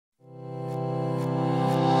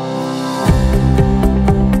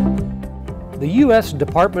U.S.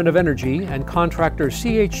 Department of Energy and contractor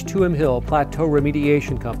CH2M Hill Plateau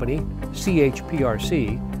Remediation Company,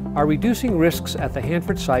 CHPRC, are reducing risks at the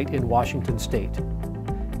Hanford site in Washington State.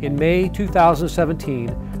 In May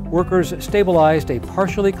 2017, workers stabilized a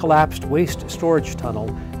partially collapsed waste storage tunnel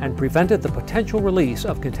and prevented the potential release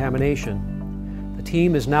of contamination. The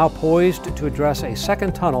team is now poised to address a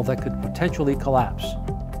second tunnel that could potentially collapse.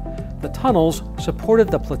 The tunnels supported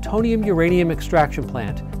the plutonium-uranium extraction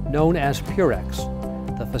plant known as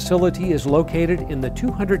PUREX. The facility is located in the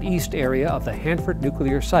 200 East area of the Hanford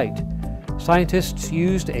nuclear site. Scientists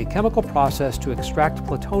used a chemical process to extract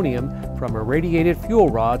plutonium from irradiated fuel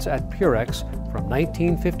rods at PUREX from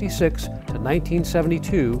 1956 to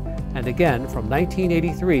 1972 and again from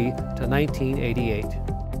 1983 to 1988.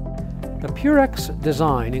 The PUREX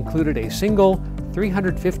design included a single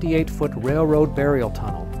 358-foot railroad burial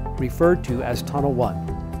tunnel, referred to as Tunnel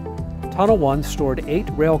 1. Tunnel 1 stored 8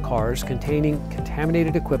 rail cars containing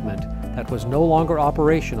contaminated equipment that was no longer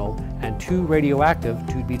operational and too radioactive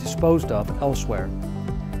to be disposed of elsewhere.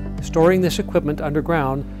 Storing this equipment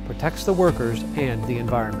underground protects the workers and the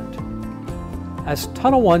environment. As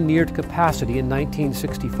Tunnel 1 neared capacity in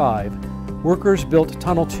 1965, workers built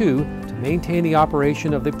Tunnel 2 to maintain the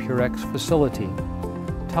operation of the PUREX facility.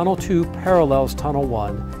 Tunnel 2 parallels Tunnel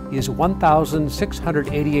 1, is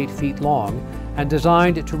 1,688 feet long, and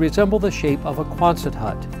designed to resemble the shape of a Quonset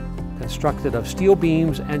hut, constructed of steel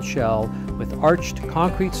beams and shell with arched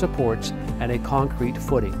concrete supports and a concrete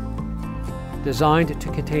footing. Designed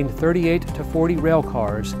to contain 38 to 40 rail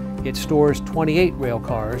cars, it stores 28 rail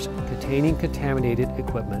cars containing contaminated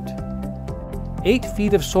equipment. 8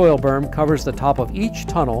 feet of soil berm covers the top of each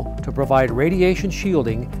tunnel to provide radiation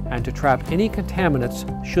shielding and to trap any contaminants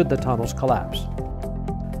should the tunnels collapse.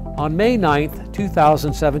 On May 9,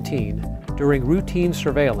 2017, during routine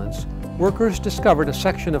surveillance, workers discovered a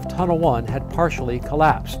section of Tunnel 1 had partially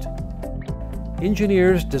collapsed.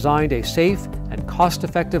 Engineers designed a safe and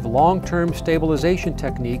cost-effective long-term stabilization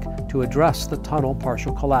technique to address the tunnel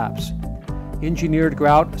partial collapse. Engineered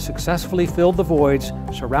grout successfully filled the voids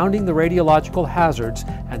surrounding the radiological hazards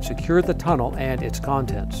and secured the tunnel and its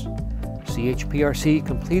contents. CHPRC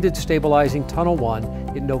completed stabilizing Tunnel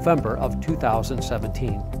 1 in November of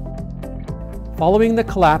 2017. Following the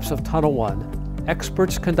collapse of Tunnel 1,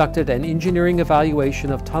 experts conducted an engineering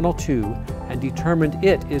evaluation of Tunnel 2 and determined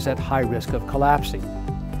it is at high risk of collapsing.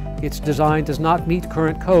 Its design does not meet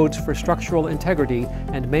current codes for structural integrity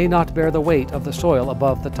and may not bear the weight of the soil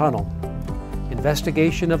above the tunnel.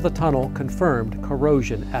 Investigation of the tunnel confirmed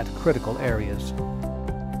corrosion at critical areas.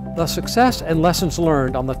 The success and lessons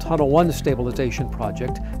learned on the Tunnel 1 stabilization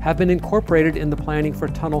project have been incorporated in the planning for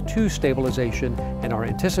Tunnel 2 stabilization and are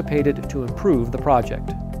anticipated to improve the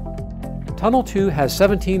project. Tunnel 2 has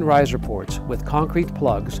 17 riser ports with concrete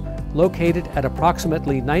plugs located at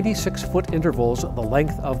approximately 96-foot intervals the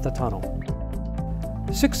length of the tunnel.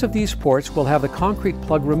 6 of these ports will have the concrete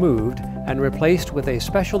plug removed and replaced with a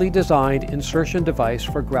specially designed insertion device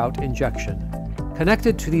for grout injection.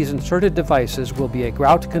 Connected to these inserted devices will be a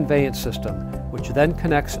grout conveyance system, which then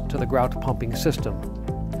connects to the grout pumping system.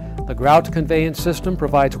 The grout conveyance system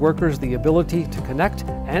provides workers the ability to connect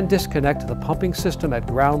and disconnect the pumping system at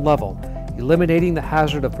ground level, eliminating the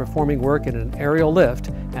hazard of performing work in an aerial lift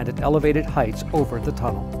and at elevated heights over the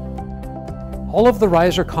tunnel. All of the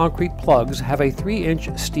riser concrete plugs have a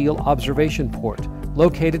 3-inch steel observation port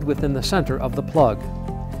located within the center of the plug.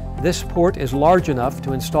 This port is large enough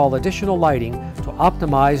to install additional lighting to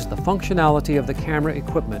optimize the functionality of the camera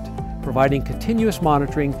equipment, providing continuous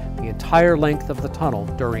monitoring the entire length of the tunnel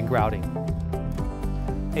during grouting.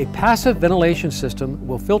 A passive ventilation system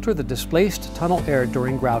will filter the displaced tunnel air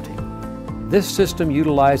during grouting. This system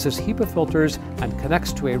utilizes HEPA filters and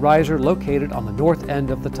connects to a riser located on the north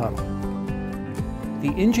end of the tunnel.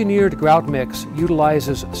 The engineered grout mix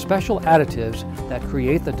utilizes special additives that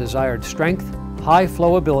create the desired strength, high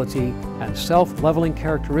flowability, and self-leveling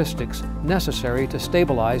characteristics necessary to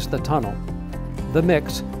stabilize the tunnel. The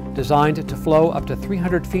mix, designed to flow up to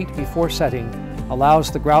 300 feet before setting,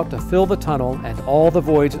 allows the grout to fill the tunnel and all the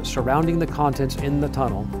voids surrounding the contents in the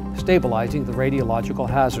tunnel, stabilizing the radiological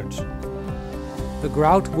hazards. The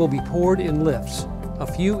grout will be poured in lifts,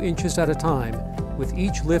 a few inches at a time, with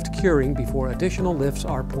each lift curing before additional lifts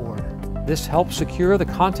are poured. This helps secure the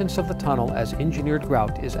contents of the tunnel as engineered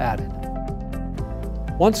grout is added.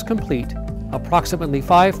 Once complete, approximately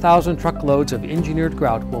 5,000 truckloads of engineered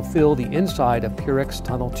grout will fill the inside of PUREX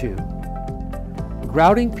Tunnel 2.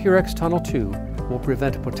 Grouting PUREX Tunnel 2 will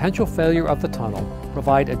prevent potential failure of the tunnel,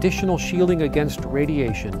 provide additional shielding against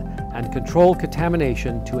radiation, and control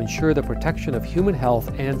contamination to ensure the protection of human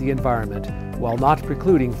health and the environment, while not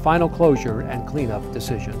precluding final closure and cleanup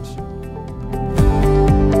decisions.